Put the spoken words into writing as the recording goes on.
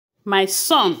My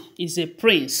son is a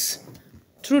prince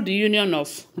through the union of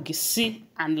Gesi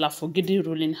and Lafogidi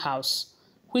ruling house,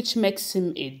 which makes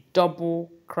him a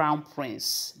double crown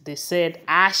prince. They said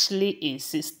Ashley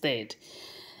insisted.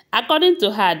 According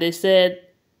to her, they said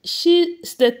she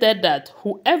stated that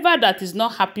whoever that is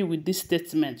not happy with this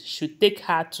statement should take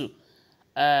her to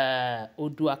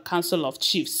Odua Council of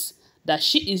Chiefs, that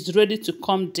she is ready to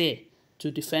come there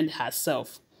to defend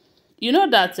herself. You know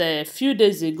that a few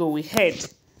days ago we heard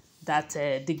that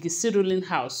the Gesi ruling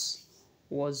house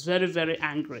was very, very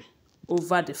angry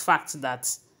over the fact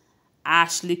that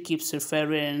Ashley keeps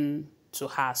referring to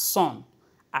her son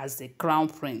as the crown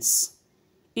prince,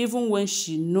 even when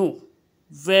she know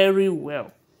very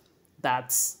well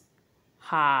that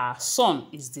her son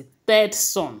is the third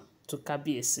son to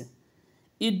Kabiyesi.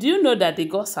 Do you know that the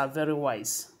gods are very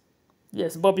wise?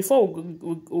 Yes, but before we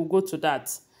go to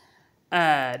that,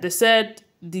 they said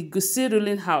the Gesi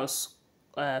ruling house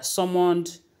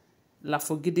summoned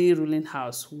Lafogidi ruling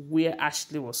house, where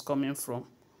Ashley was coming from,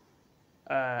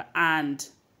 and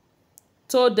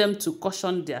told them to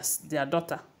caution their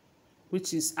daughter,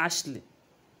 which is Ashley,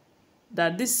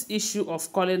 that this issue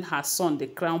of calling her son the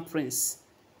crown prince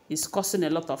is causing a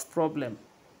lot of problem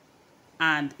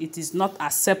and it is not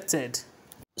accepted.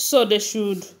 So they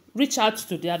should reach out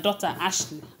to their daughter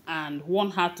Ashley and warn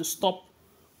her to stop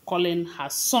calling her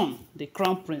son the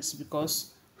crown prince,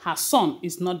 because her son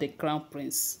is not the crown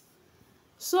prince.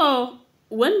 So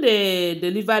when they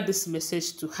delivered this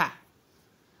message to her,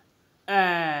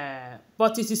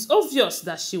 but it is obvious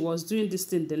that she was doing this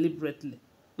thing deliberately.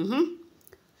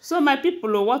 So my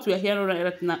people, what we are hearing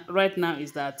right now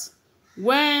is that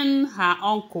when her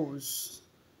uncles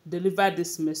delivered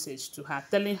this message to her,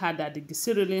 telling her that the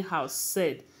Gesi ruling house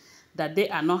said that they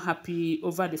are not happy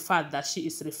over the fact that she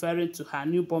is referring to her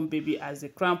newborn baby as the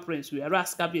crown prince,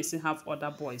 whereas Kabiyesi have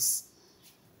other boys.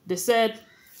 They said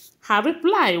her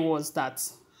reply was that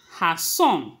her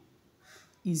son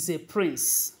is a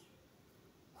prince,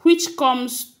 which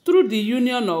comes through the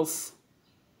union of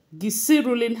Gesi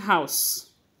ruling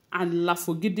house and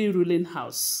Lafogidi ruling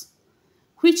house,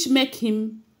 which make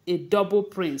him a double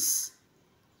prince,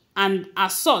 and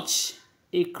as such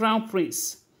a crown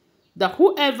prince, that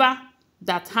whoever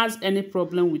that has any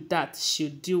problem with that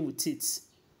should deal with it,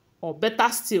 or better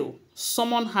still,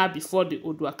 summon her before the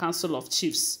Odua Council of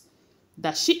Chiefs,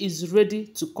 that she is ready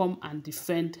to come and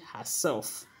defend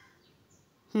herself.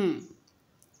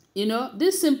 You know,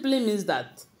 this simply means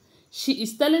that she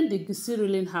is telling the Gesi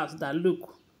ruling house that,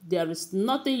 look, there is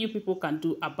nothing you people can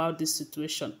do about this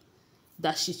situation,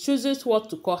 that she chooses what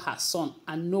to call her son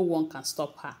and no one can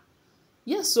stop her.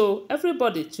 Yes, so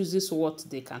everybody chooses what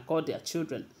they can call their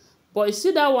children. But you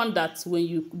see that one that when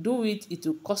you do it, it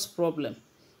will cause problem.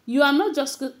 You are not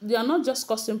just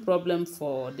causing problem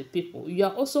for the people. You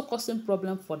are also causing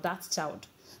problem for that child,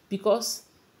 because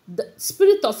the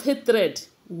spirit of hatred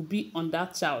will be on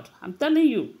that child. I'm telling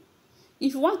you,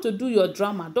 if you want to do your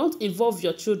drama, don't involve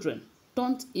your children.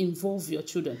 Don't involve your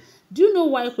children. Do you know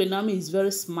why QueenNaomi is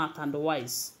very smart and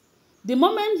wise? The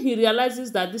moment he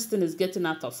realizes that this thing is getting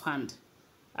out of hand,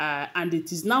 and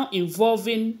it is now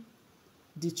involving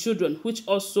the children, which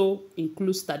also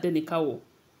includes Tadenikawo,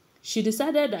 she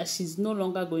decided that she's no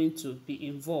longer going to be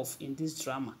involved in this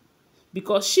drama,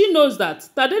 because she knows that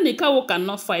Tadenikawo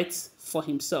cannot fight for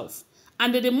himself.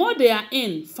 And the more they are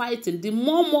in fighting, the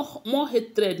more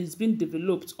hatred is being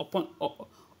developed upon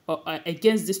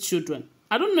against these children.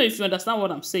 I don't know if you understand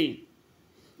what I'm saying.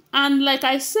 And like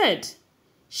I said,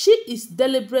 she is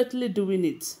deliberately doing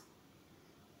it,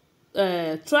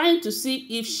 trying to see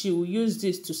if she will use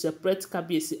this to separate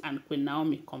Kabiyesi and Queen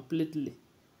Naomi completely.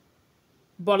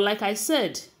 But like I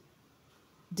said,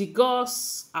 the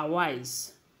gods are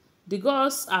wise. The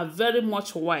gods are very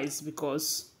much wise,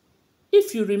 because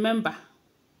if you remember,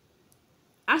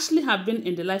 Ashley had been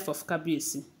in the life of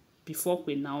Kabiyesi before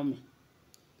Queen Naomi.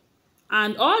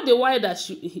 And all the while that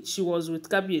she was with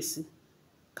Kabiyesi,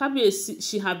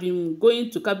 she had been going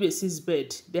to Kabiyesi's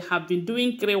bed. They have been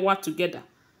doing krewa together.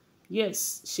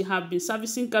 Yes, she had been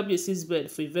servicing Kabiyesi's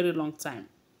bed for a very long time.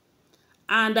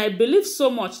 And I believe so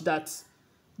much that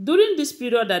during this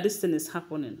period that this thing is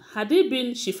happening, had it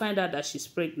been she find out that she's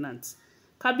pregnant,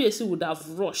 Kabiyesi would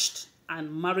have rushed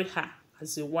and married her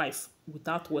as a wife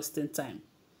without wasting time,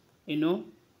 you know.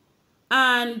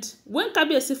 And when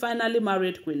Kabiyesi finally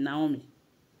married Queen Naomi,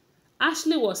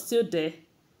 Ashley was still there,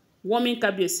 warming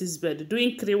Kabiyesi's bed,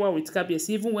 doing krewa with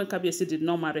Kabiyesi, even when Kabiyesi did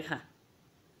not marry her.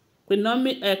 Queen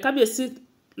Naomi, Kabiyesi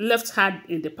left her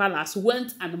in the palace,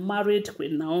 went and married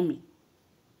Queen Naomi.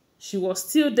 She was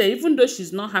still there, even though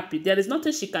she's not happy. There is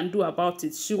nothing she can do about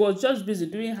it. She was just busy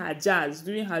doing her jazz,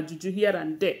 doing her juju here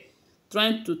and there.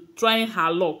 trying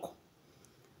her luck.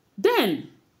 Then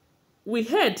we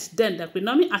heard then that Queen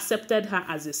Naomi accepted her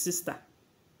as a sister.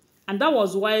 And that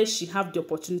was why she had the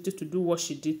opportunity to do what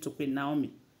she did to Queen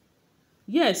Naomi.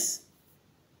 Yes,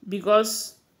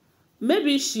 because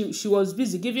maybe she was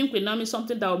busy giving Queen Naomi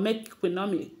something that will make Queen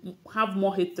Naomi have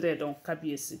more hatred on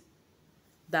Kabiyesi.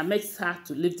 That makes her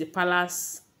to leave the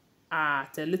palace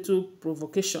at a little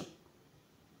provocation.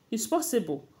 It's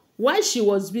possible. Why she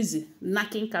was busy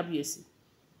knacking Kabiyesi?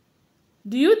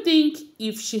 Do you think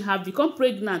if she had become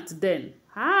pregnant then,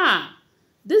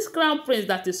 this crown prince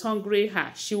that is hungry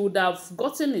her, she would have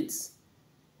gotten it?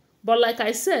 But like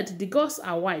I said, the gods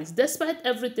are wise. Despite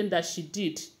everything that she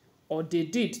did or they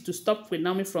did to stop Queen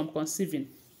Naomi from conceiving,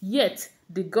 yet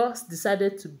the gods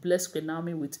decided to bless Queen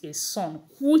Naomi with a son,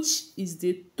 which is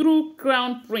the true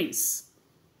crown prince.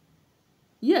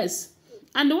 Yes.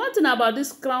 And the one thing about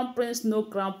this crown prince, no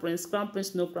crown prince, crown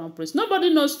prince, no crown prince,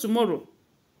 nobody knows tomorrow.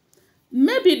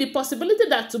 Maybe the possibility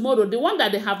that tomorrow, the one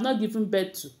that they have not given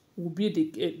birth to will be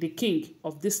the king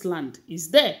of this land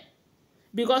is there.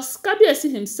 Because Kabiyesi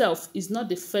himself is not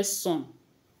the first son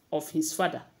of his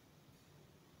father.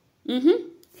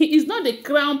 He is not the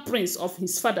crown prince of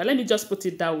his father. Let me just put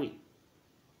it that way.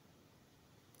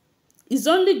 It's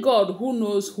only God who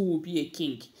knows who will be a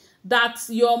king. That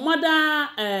your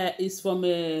mother is from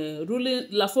a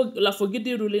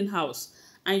Lafogidi ruling house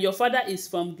and your father is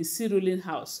from Gesi ruling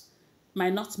house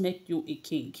might not make you a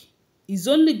king. It's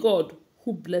only God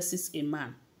who blesses a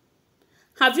man.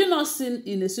 Have you not seen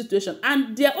in a situation,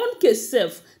 and their own case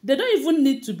self, they don't even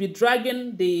need to be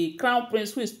dragging the crown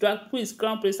prince, who is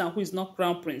crown prince and who is not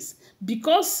crown prince,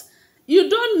 because you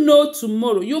don't know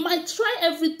tomorrow. You might try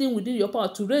everything within your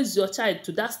power to raise your child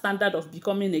to that standard of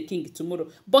becoming a king tomorrow.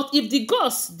 But if the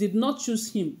gods did not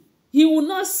choose him, he will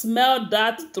not smell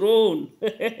that throne.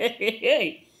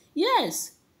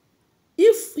 Yes.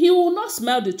 If he will not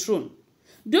smell the throne,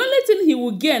 the only thing he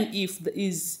will gain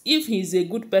if he is a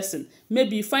good person,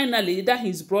 maybe finally either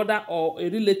his brother or a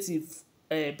relative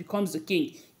becomes the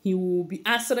king, he will be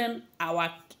answering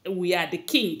we are the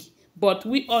king, but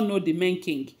we all know the main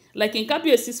king. Like in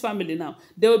Kabiyesi's family now,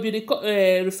 they will be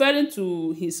referring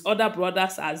to his other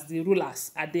brothers as the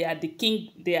rulers, and they are the king.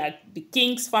 They are the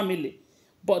king's family,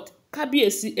 but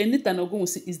Kabiyesi and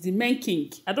Ogunwusi is the main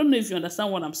king. I don't know if you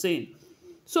understand what I'm saying.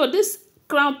 So this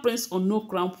crown prince or no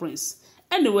crown prince.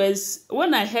 Anyways,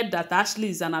 when I heard that Ashley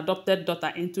is an adopted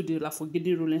daughter into the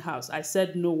Lafogidi ruling house, I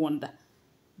said no wonder.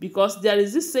 Because there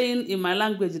is this saying in my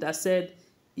language that said,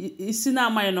 if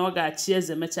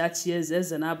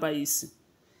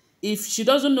she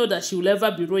doesn't know that she will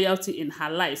ever be royalty in her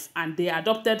life and they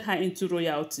adopted her into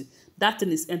royalty, that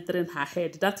thing is entering her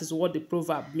head. That is what the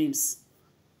proverb means.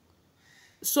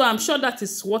 So I'm sure that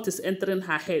is what is entering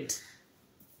her head.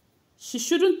 She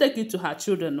shouldn't take it to her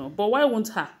children, no. But why won't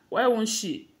her? Why won't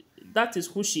she? That is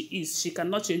who she is. She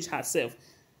cannot change herself.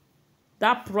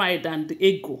 That pride and the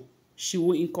ego, she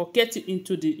will inculcate it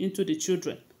into the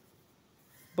children.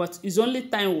 But it's only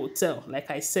time will tell.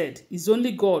 Like I said, it's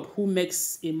only God who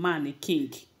makes a man a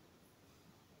king.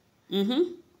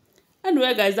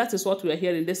 Anyway, guys, that is what we are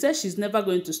hearing. They say she's never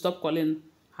going to stop calling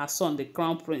her son the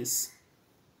crown prince.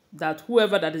 That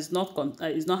whoever that is not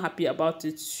happy about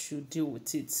it should deal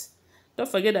with it. Don't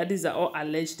forget that these are all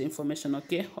alleged information,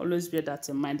 okay? Always bear that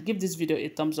in mind. Give this video a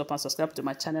thumbs up and subscribe to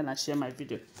my channel and share my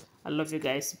video. I love you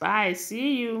guys. Bye.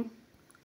 See you.